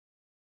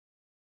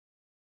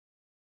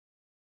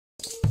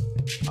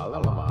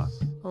Alamas,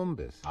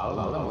 Umbis,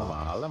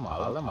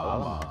 Alamas,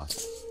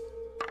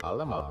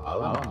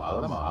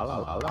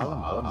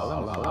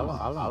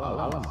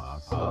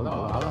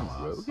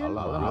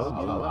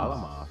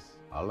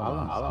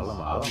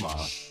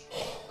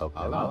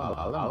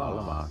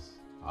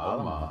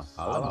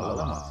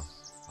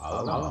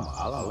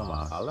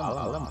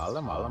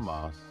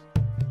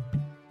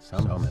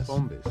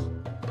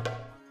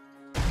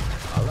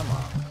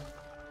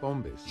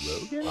 Bombis,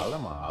 Rogan,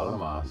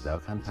 Alama,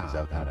 Zelkanta,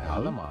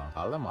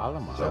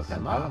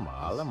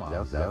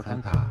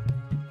 Zelkanta,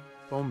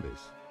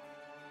 Bombis,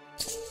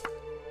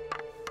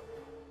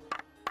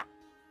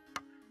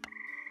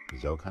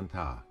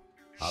 Zokanta,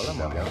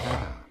 Alama,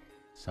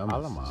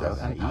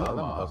 Zelkanta,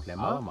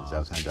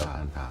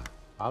 Zelkanta,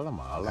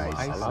 Alama,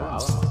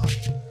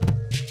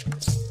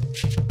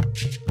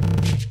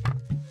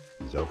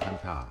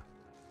 Zokanta.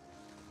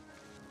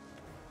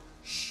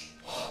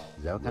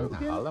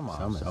 Zelkanta, Alama,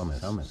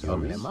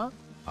 Yoglema,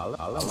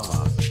 Alama,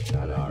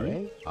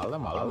 Dalare,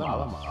 Alama,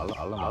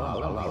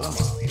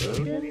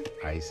 Rogan,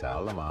 Isa,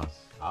 Alama,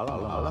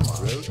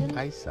 Rogan,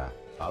 Isa,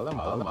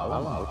 Alama,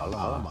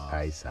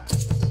 Isa,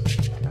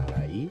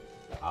 Tarai,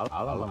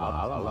 Alama,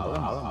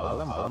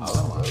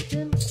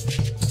 Rogan,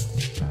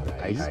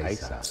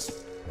 Isa,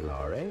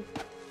 Hilare,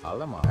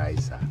 Alama,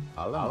 Isa,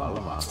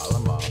 Alama,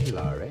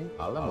 Hilare,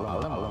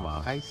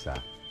 Alama, Isa,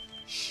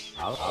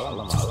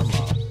 Alama,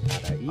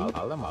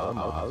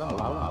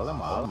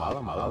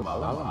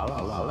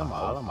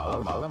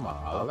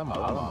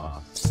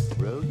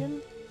 Rogan,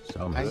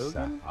 Isa,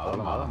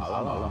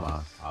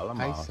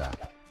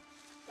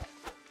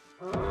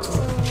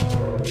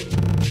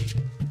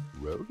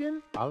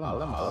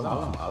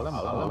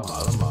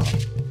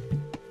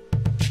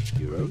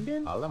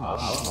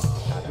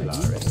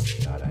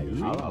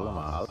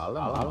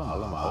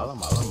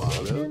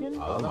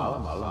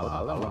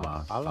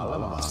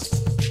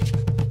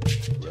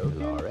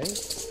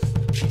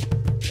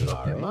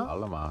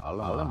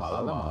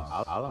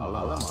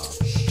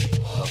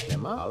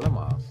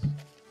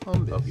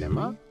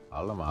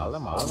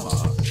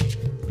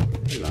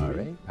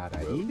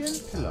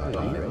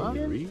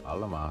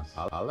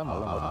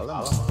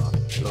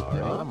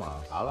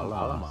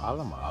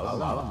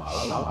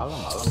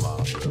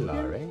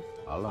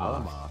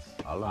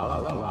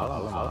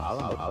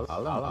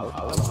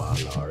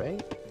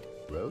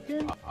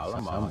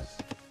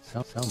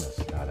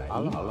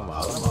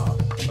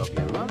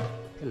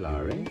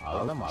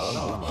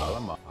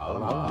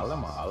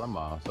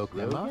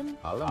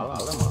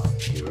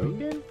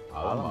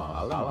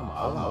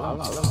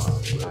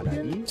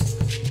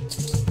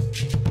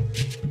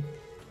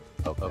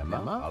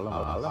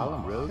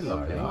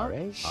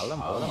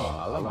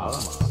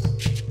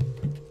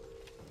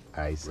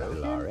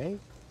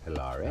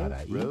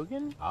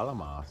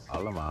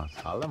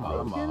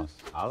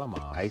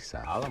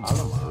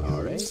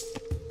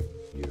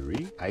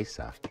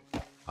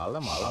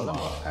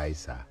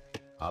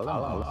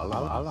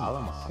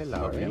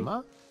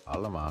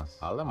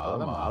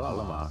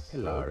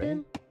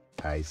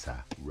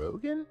 Isa,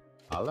 Rogan, Rogan,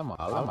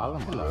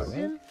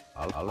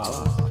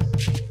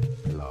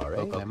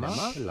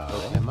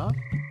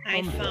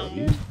 I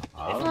found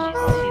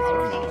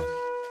refugees.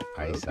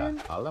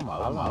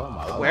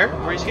 Where?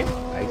 Where is he?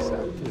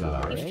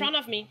 In front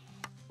of me.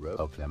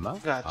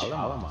 Gotcha.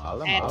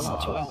 At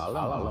 12.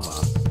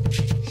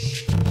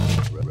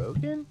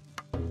 Rogan,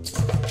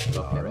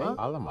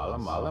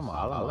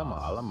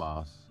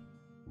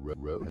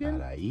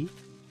 Rogan,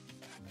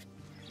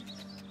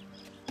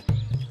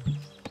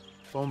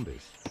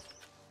 Bombis,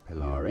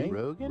 Pilare,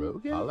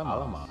 Rogan,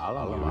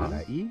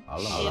 He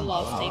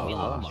lost a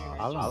villager.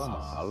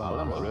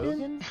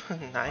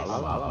 Nice.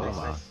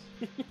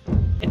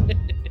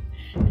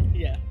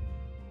 Yeah.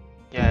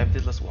 Yeah, I have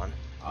the last one.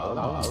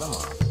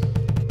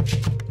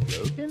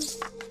 Rogan,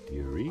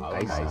 Yuri,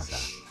 Isa,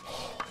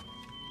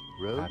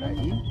 Rogan,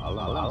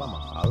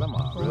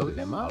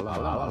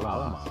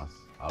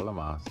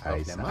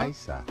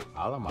 Isa,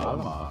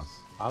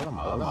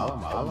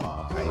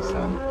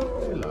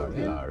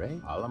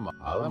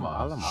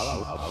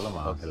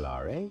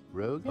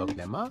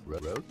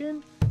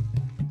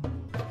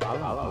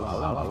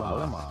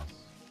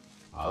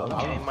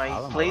 Okay, my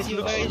place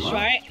looks...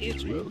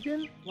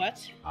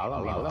 What?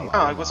 Oh,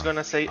 I was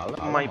gonna say,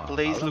 my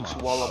place looks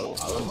wallable.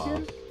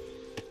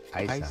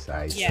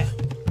 Yeah.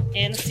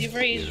 And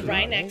Silver is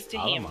right next to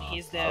him.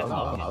 He's the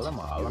culprit.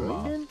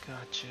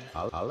 Gotcha.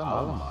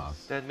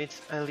 That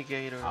means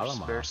alligators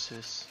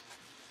versus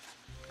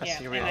a Yeah, and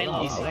serial I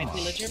lost killer. my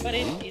villager, but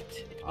it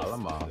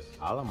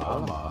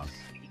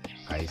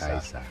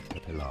Isa,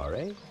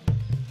 Pilare,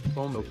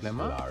 Bombis,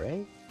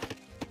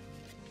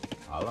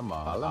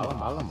 Alamas,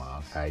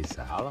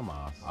 Isa,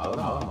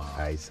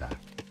 Isa,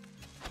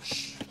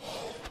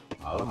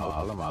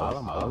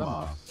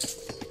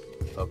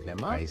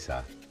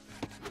 Isa,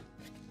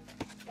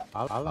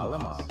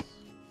 Alamas,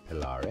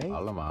 Pilare,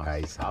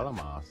 Isa,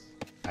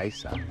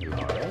 Isa,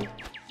 Pilare,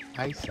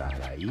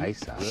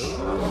 Isa,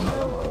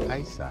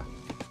 Isa,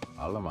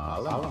 Alamas,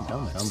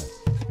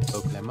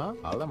 Oklema,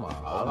 Alama,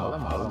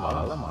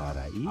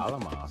 Arai,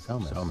 Alama,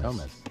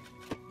 Somas,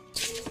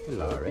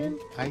 Hilare,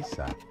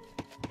 Kaisa,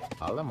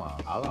 Alama,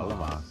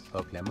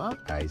 Oklema,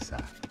 Kaisa,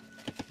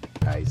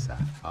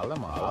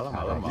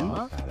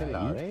 Alama,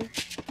 Hilare,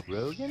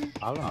 Rogan,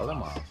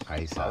 Alama,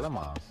 Kaisa,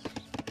 Alama,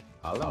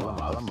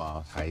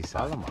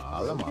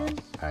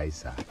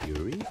 Kaisa,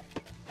 Yuri,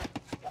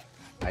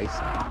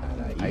 Kaisa,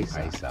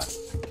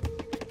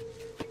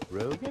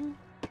 Rogan,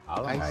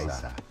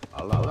 Kaisa,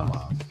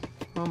 Alama,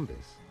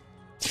 Humbis.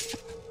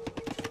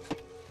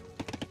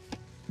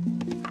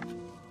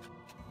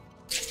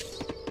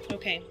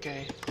 Okay.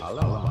 Okay.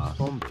 Alama,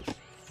 Humbis.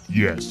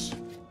 Yes.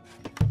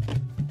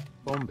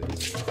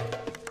 Humbis.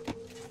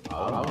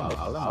 Alama,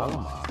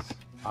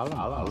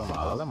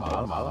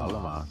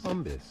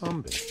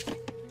 Humbis.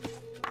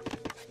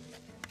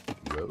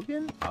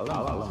 Rogan,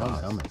 Alama,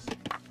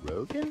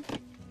 Rogan,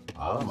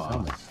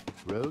 Alama,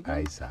 Rogan,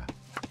 Kaisa,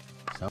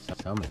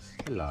 Summers,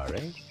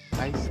 Hilare,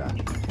 Kaisa,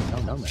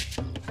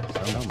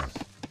 Summers.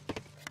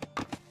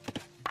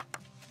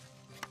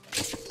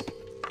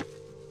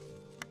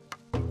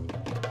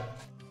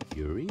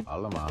 Yuri,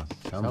 Alama,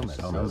 Summers,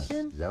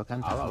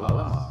 Zelkan,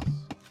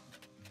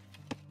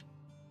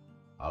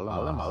 Alama,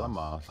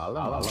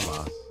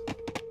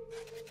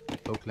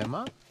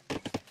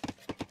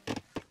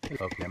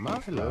 Oklema,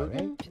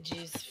 Hilare,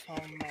 Jeez,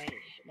 found my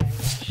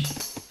watch.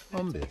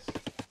 Humbis.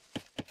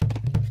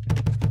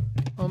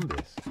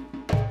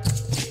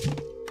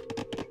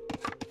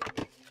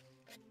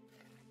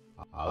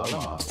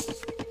 Alama.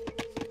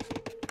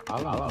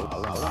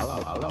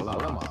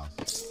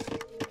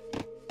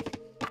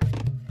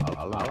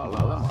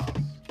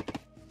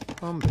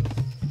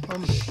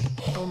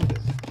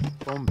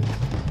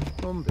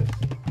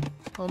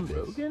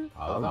 Rogan,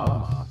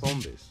 Alama,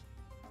 Humbis.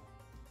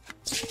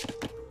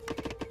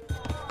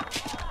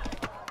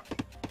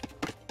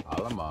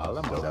 Alama,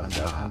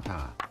 Zelkanta.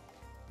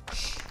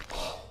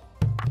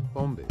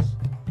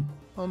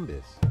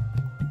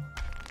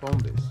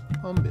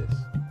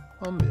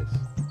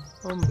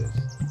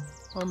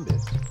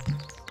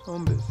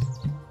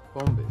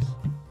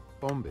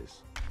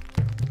 Humbis.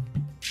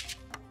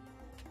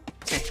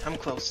 Okay, I'm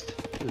closed.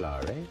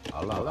 Hilare,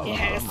 He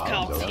has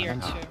scouts here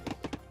too.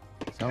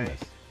 Summers.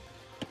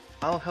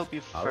 I'll help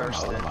you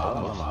first then.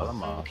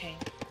 Okay.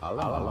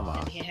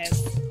 And he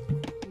has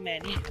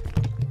many.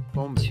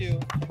 Two.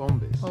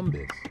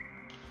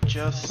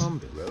 Just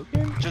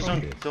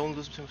Rogan, don't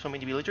lose so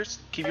many villagers.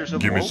 Keep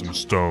yourself Give me walled. some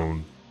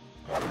stone.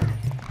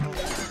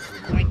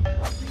 Like,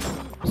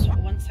 so,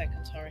 1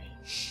 second, sorry.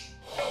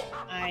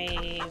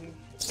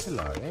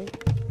 Hilare,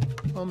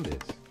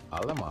 Humbis.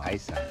 Alama,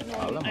 Isa,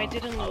 No, I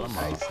didn't lose.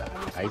 Isa,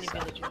 Almost any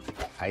villager.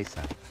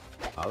 Isa,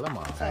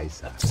 Alama,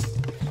 Isa,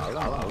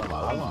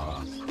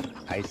 Alama,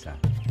 Isa,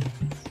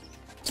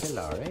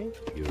 Hilare,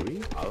 Yuri,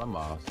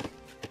 Alama,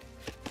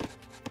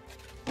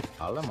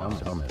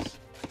 Thomas,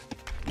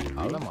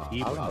 Alama,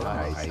 Isa,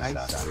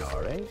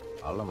 Hilare,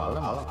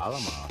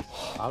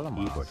 Alama,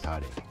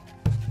 Ibortade,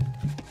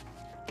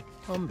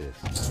 Humbis,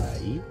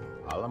 Rai,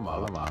 Alama,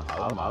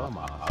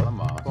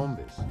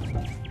 Humbis.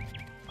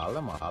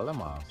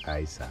 Alama,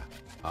 Kaisa,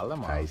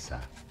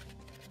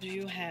 Do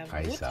you have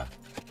Kaisa,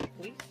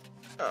 wood?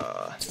 No.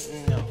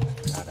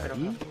 I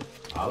don't have.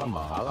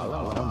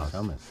 Alama,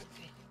 Thomas.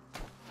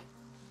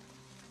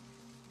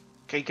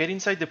 Okay, get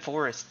inside the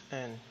forest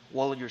and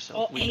wall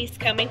yourself. Oh, he's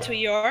coming to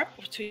your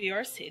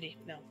city.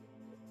 No.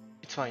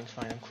 It's fine,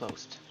 I'm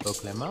closed.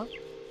 Oklema,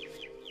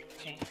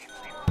 Okay.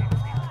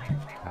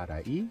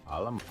 Tarai,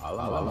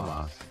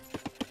 Alama,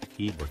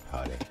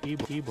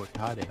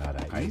 Ibortade,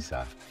 Tarai,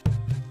 Isa,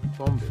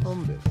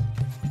 Humbis,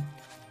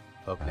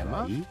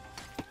 Oklema,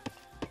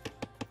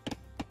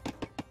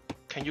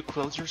 Can you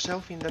close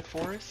yourself in that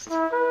forest?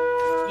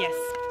 Yes.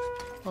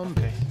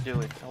 Okay, do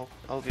it.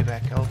 I'll be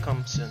back. I'll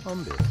come soon.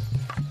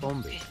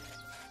 Humbis.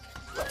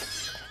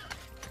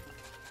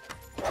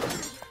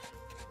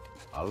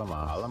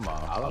 Alama,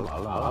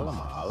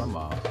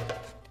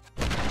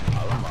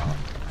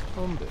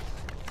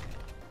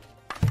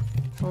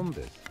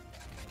 Humbis.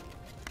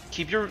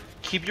 Keep your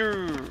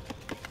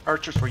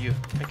archers for you.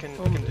 I can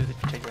do the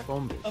take that.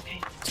 Humbis. Okay.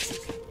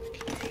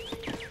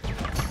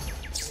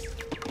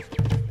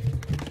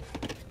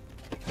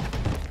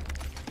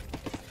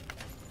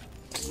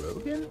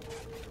 Rogan,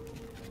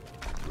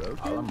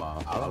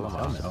 Alama,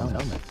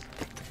 Thomas.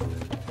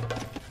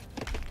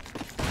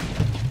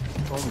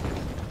 Humbis.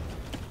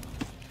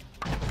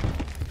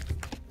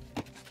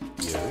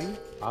 Yuri,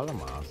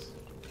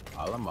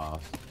 Alama,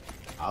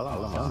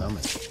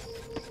 Thomas.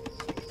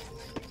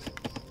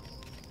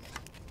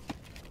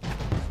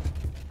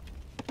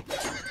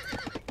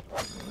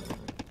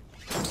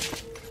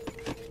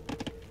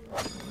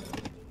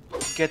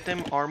 Get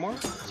them armor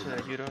so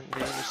that they don't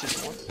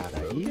resist more.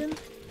 Tarai,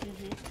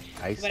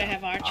 Isa, But I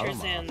have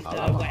archers in the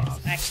Alama,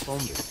 west. Actually,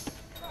 Humbis.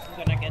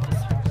 I'm gonna get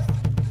this first.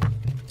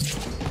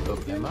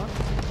 Oklema,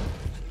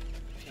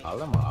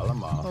 Alama,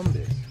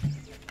 Humbis.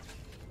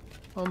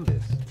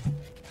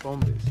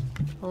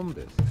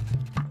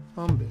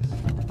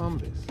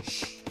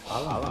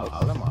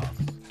 Alama,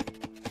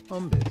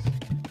 Umbis.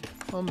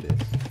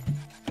 Umbis.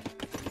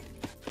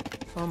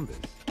 Umbis.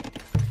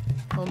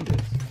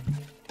 Umbis.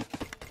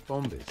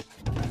 Bombis.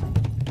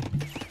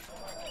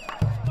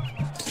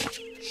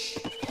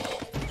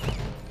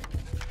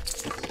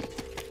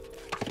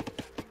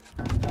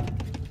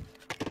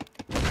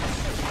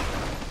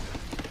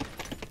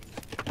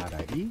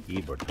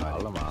 AoeBR,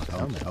 allemaal,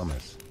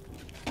 Thomas.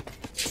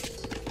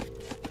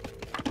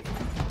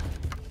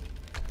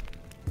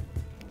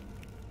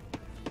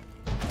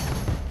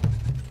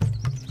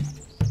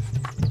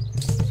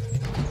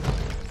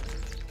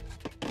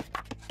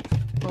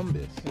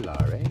 Umbis,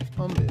 Hilare,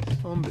 Umbis.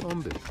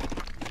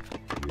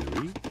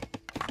 Yuri.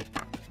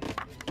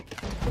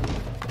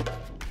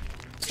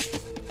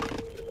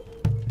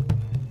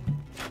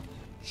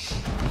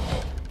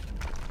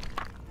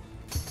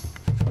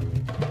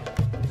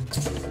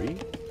 Yuri.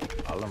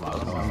 Allemaal,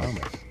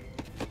 Thomas.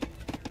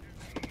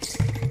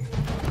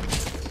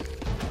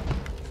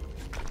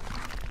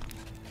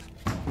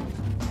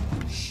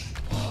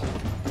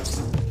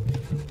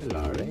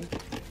 Hilare.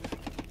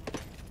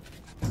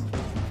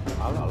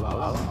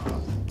 Allemaal.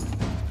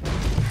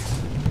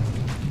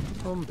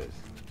 Umbis.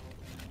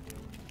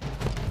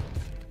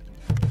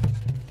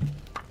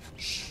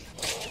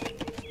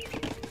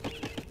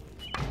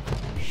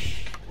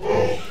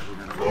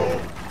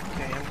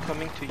 Okay, I'm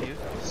coming to you.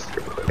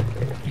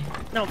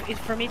 No,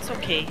 for me it's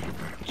okay.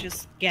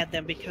 Just get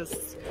them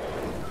because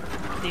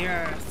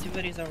their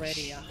silver is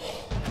already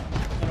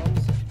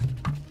bronze.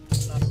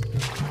 Not.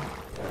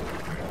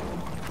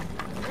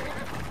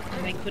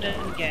 And I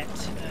couldn't get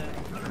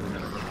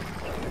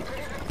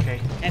Okay.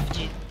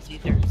 FG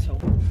either, so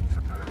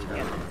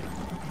yeah.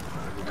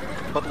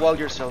 But while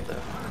you're so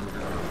there,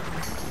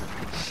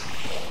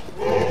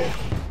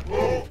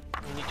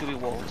 you need to be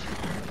walled.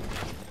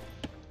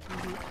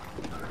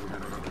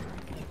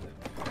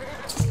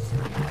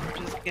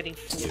 Just getting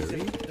food. They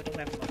don't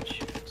have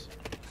much.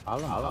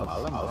 Allemaal.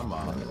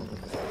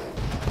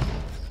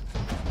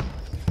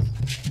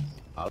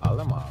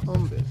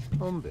 Umbis.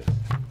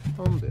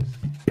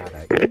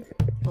 Karai.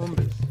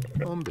 Umbis.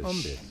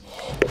 Umbis.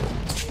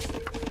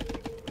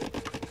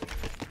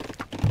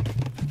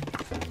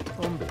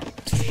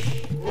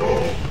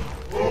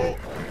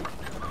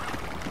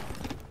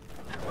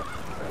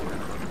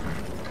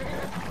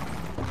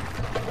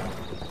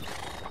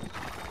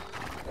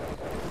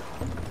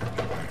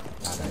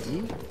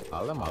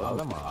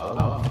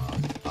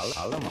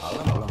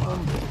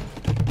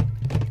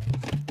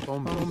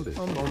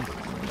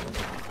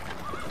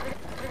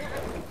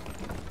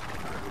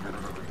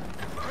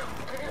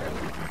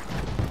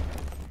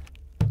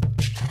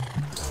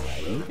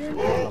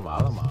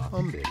 Allemaal.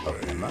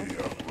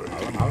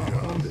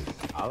 Umbis.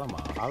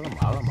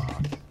 Allemaal.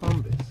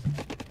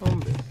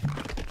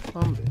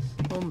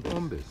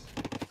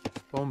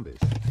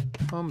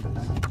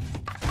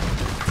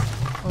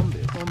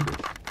 Umbis.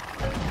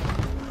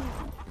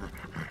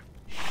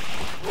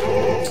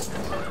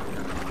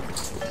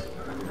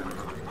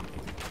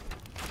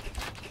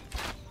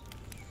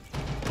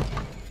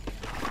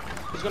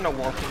 He's gonna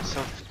walk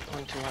himself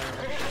onto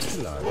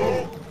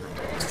iron.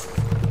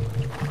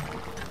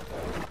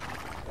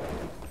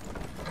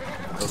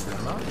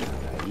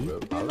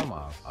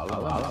 Allemaal.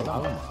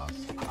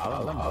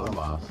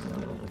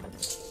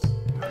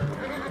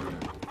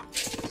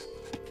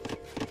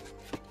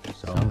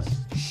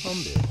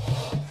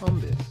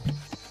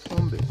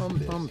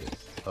 Umbis.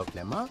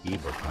 Oklema,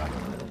 AoeBR.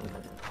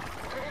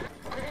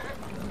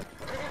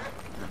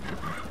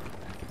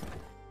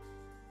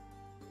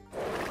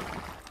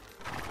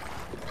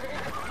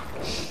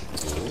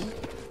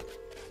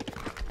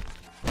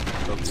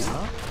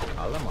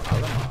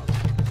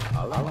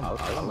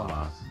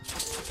 Allemaal.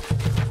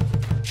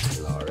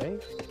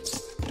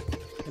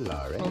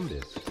 Hilare.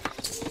 Umbis.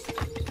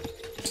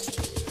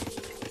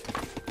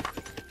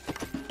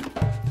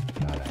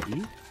 Karai.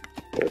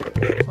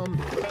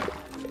 Umbis.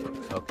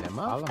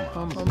 Oklema.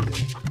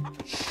 Umbis.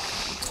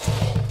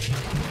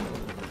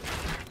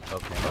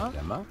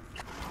 Oklema.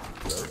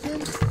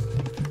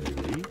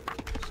 Yuri.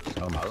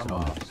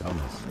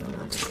 Somas.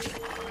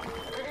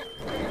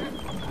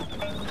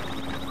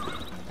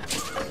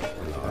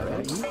 Hilare.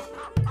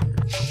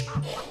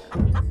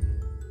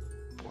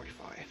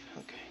 45,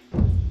 okay.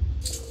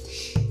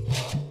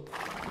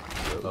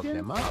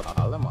 Oklema.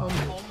 Allemaal.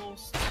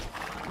 Almost.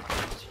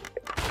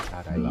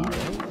 Karai.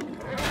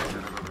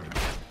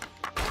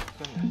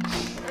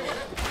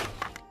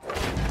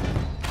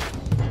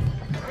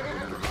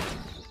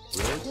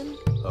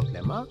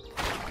 Oklema.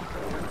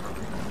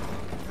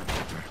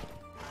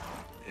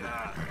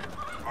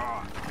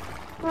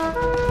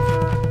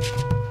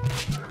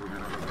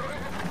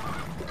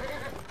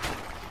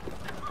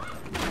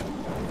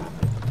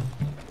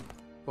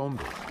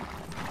 Bombis.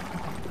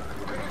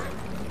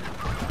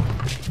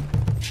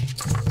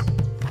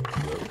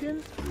 Logan.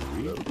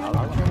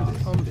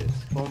 Umbis.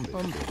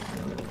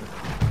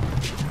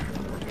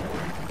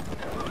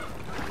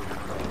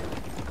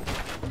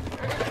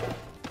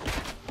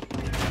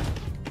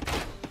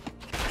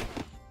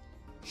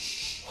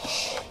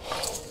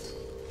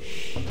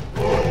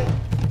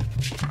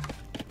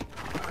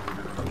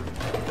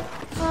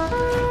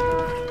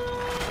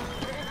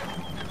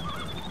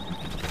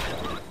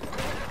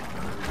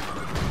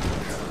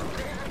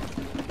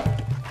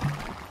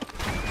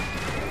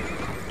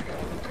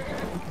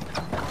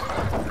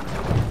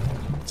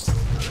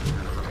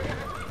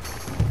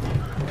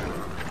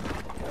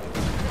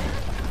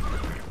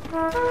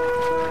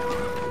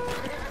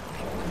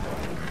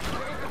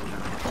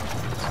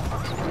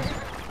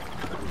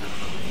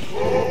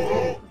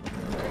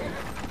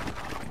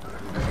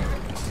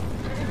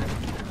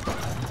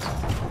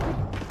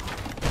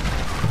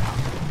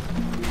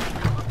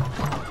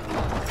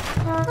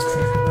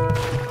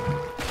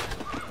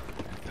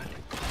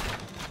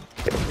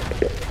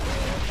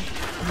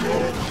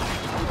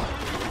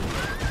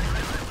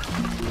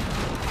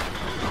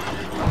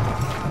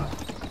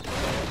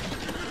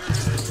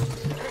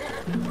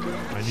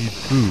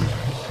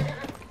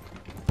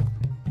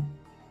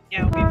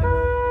 Yeah, I'll give it.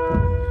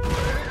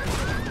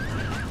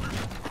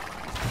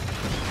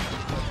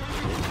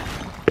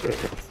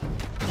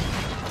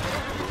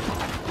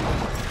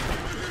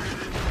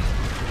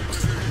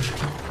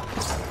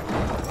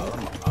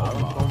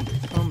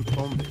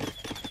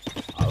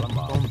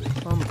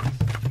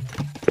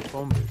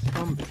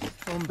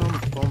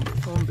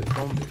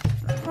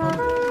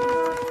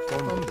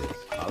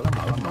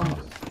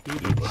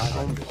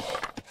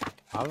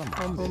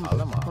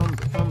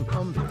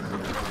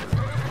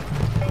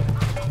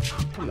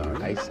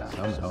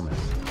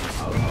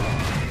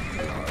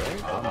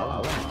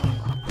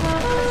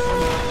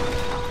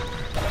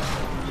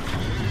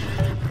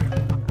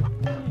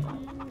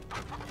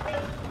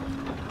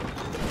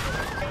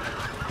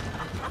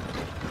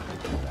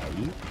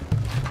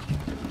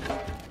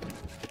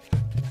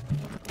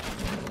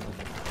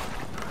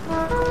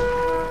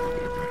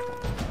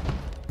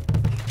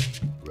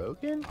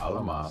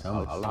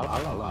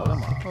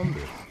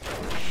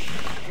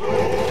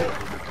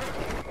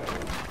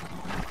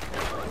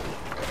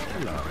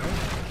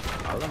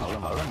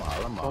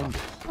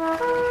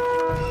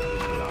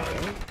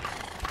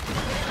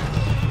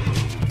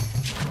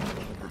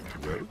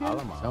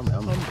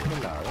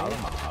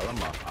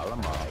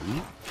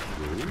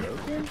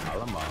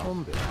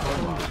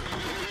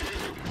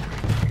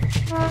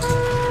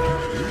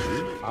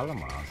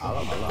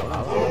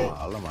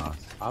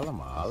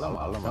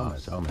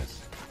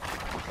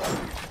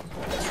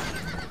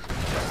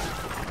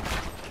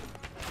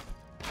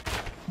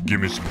 Give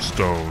me some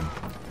stone.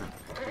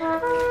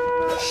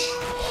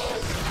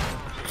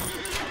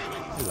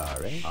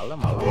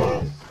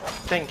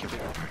 Thank you.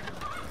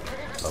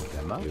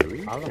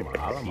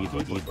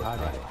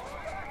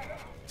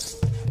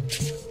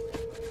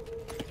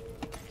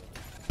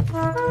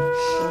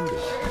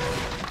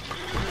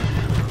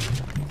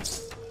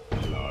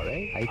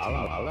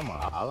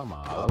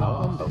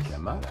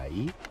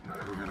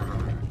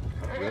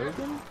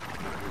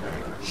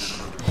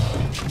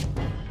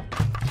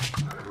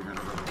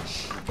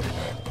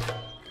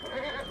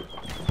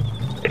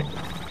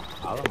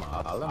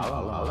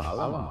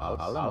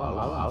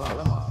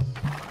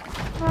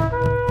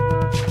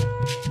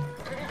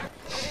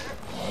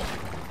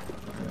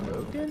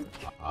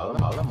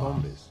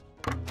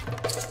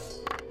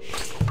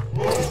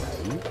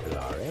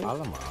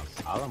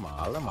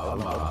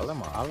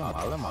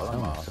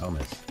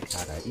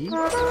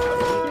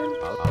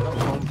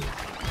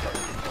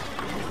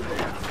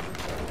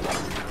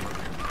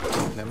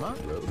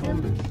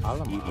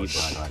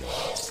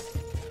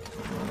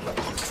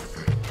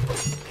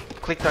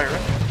 Click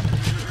direct.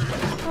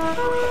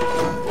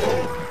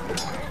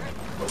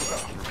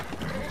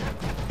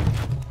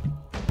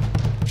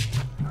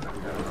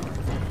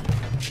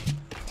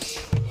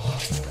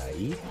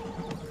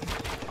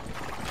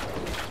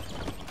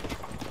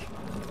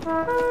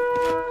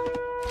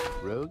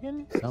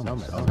 Rogan?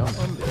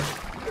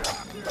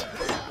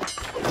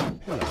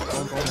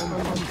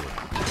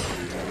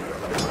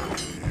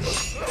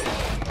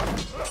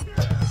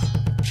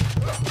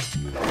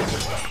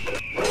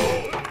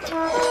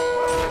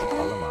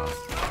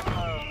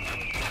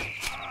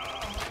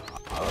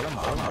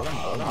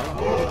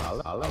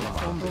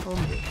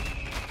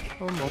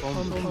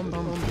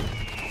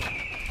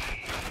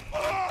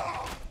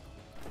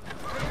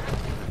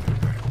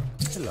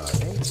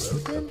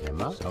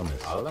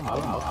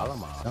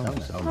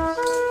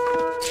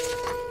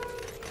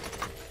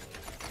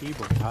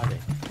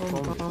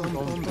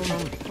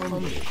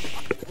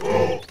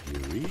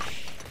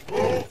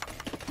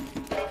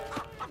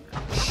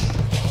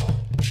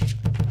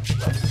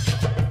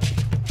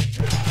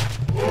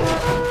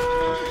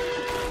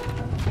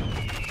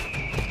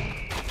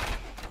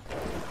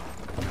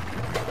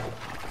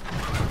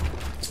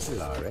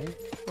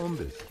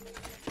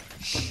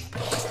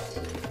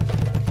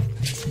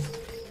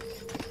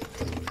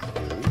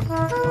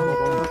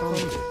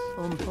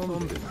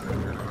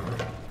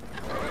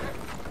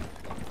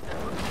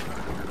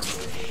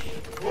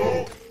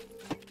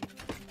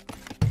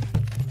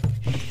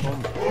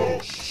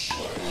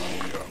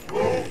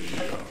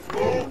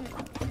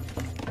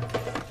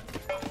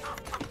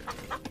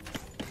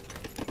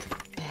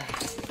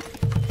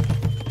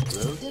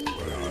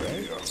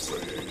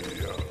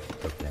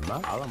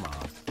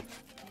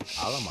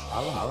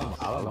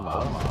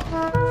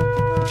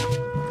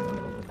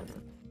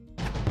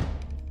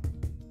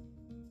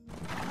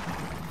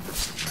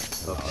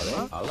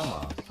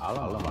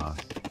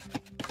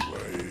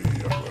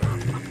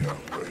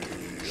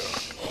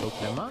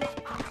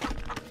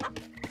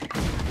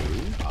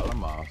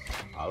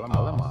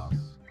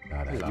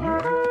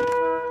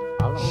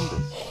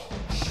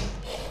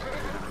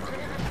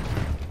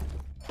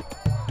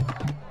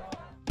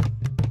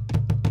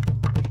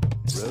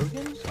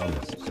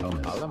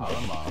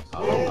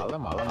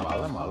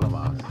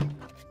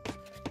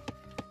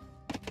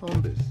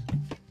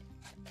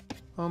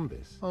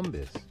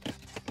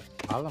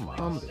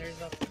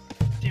 There's a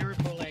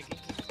terrible lagging.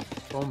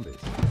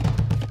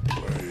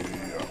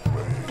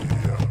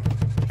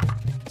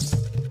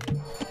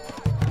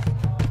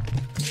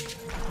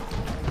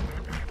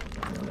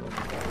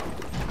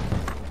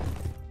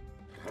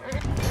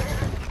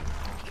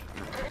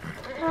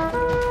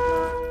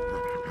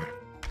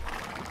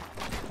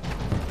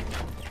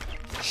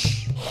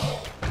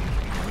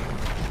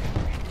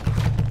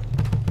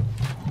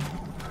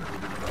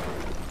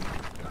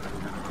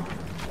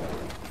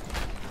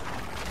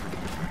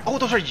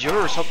 those are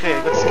yours. Okay,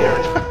 I got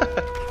scared.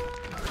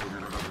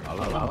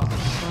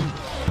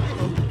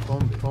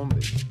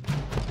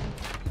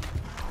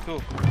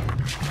 Cool.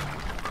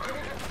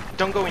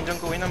 Don't go in,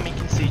 I'm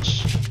making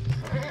siege.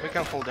 We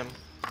can hold them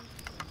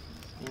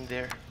in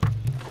there.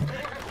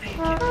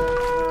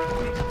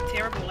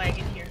 Terrible lag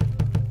in here.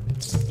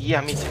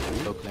 Yeah, me too.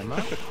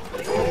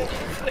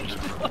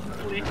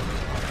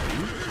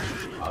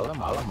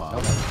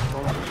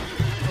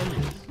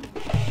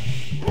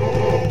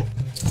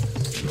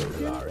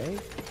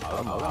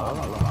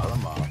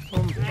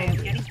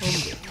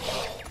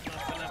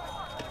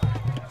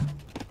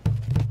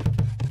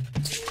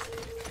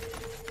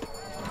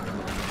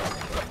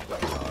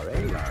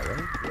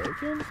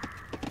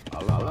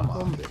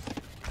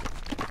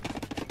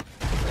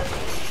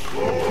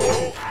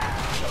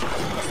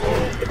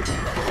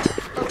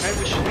 Okay,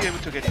 we should be able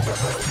to get it.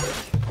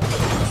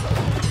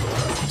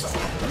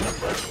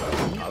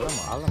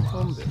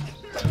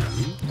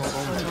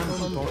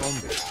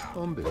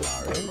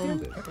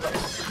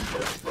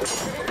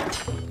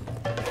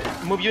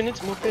 Move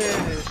units, move the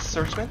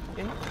swordsman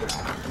in.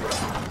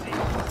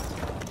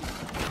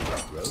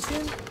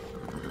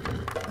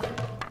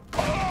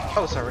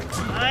 Oh, sorry.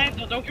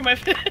 Don't kill my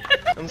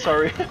I'm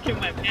sorry. kill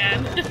my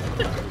man.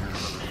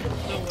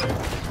 Don't worry.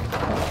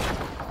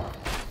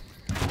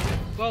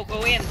 Go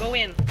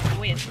in.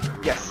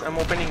 Yes, I'm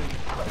opening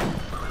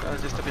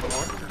just a bit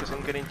more because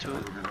I'm getting too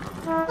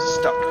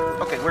stuck.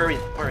 Okay, we're in.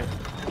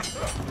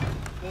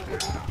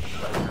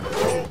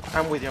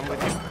 I'm with you. Now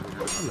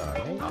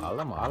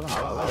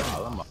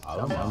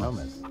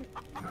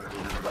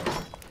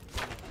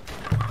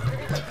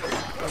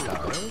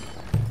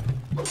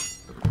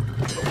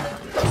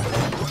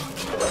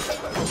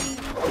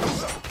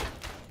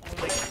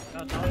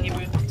he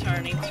will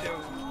turn into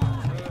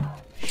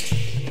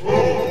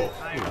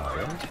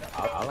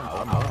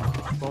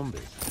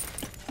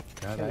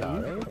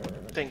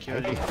Thank you,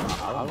 Ali.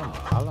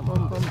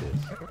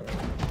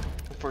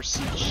 For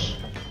siege.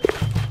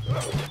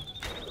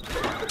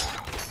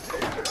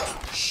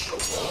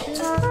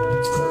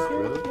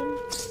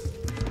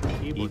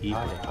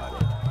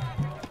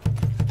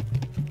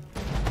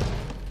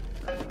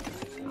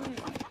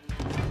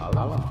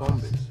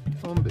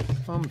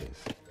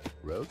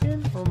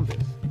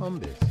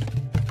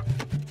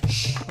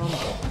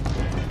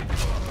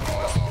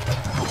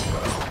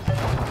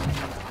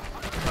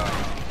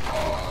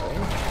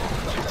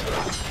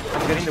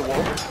 I'm getting the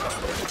wall.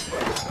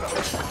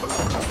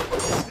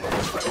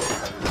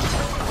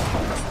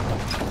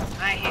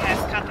 he has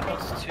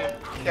catapults too.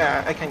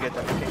 Yeah, I can get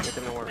them.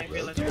 Don't worry. My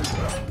villagers.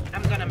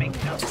 I'm gonna make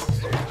catapults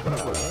too. I'm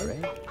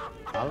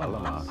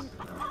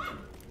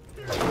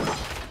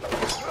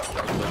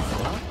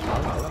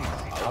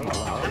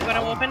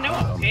gonna open the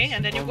wall, okay?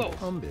 And then you go.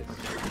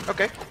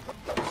 Okay.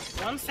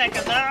 1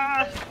 second.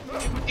 Ah!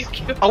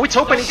 Oh, it's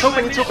open. There's a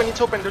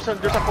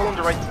hole on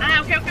the right. Ah,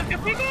 okay. Go.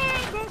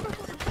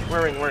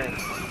 We're in.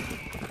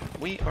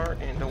 We are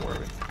in. Don't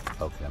worry.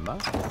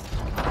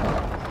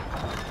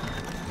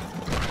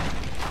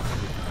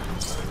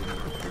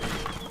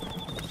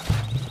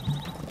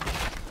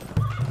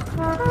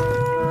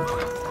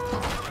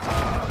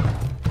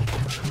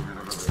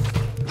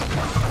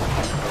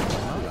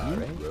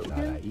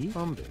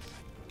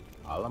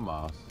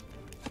 Alamos.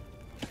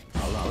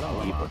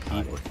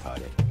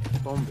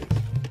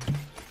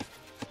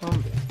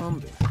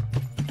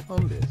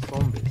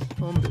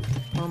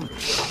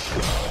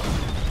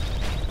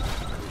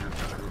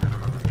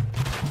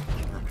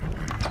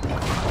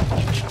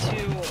 To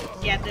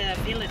get the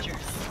villagers.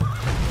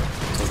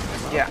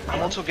 Yeah,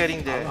 I'm also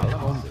getting the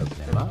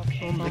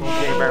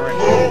Okay.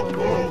 barracks.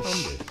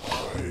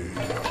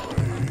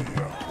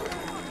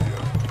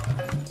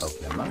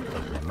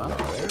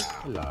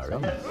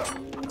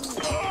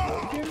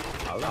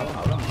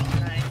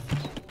 Nice.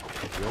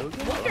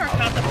 Move your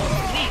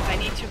catapults, please. I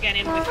need to get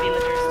in with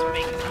villagers to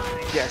make it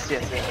nice. Yes.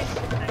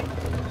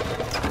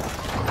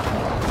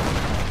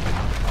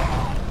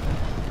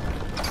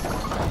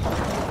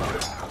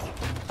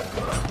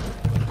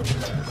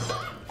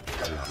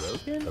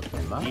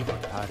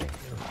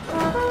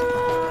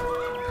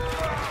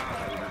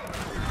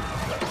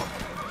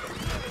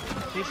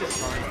 This is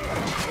fine.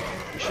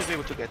 We should be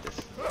able to get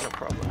this. No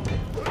problem.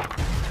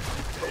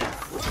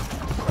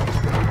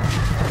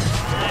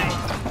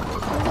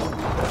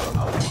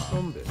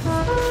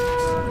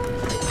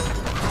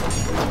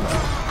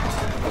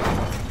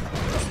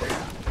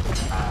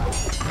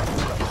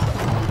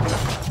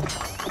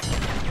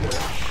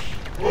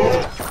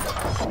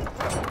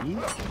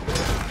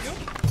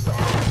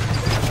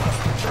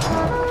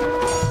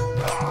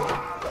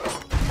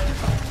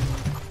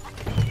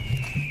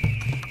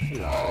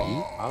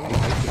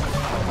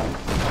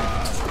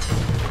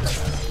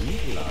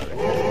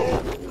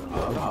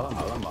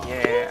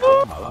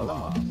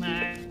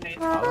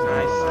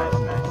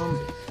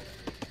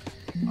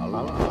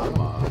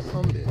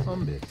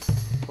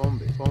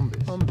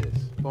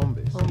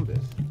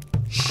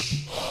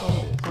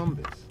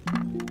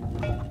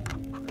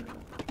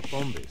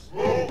 Bombes.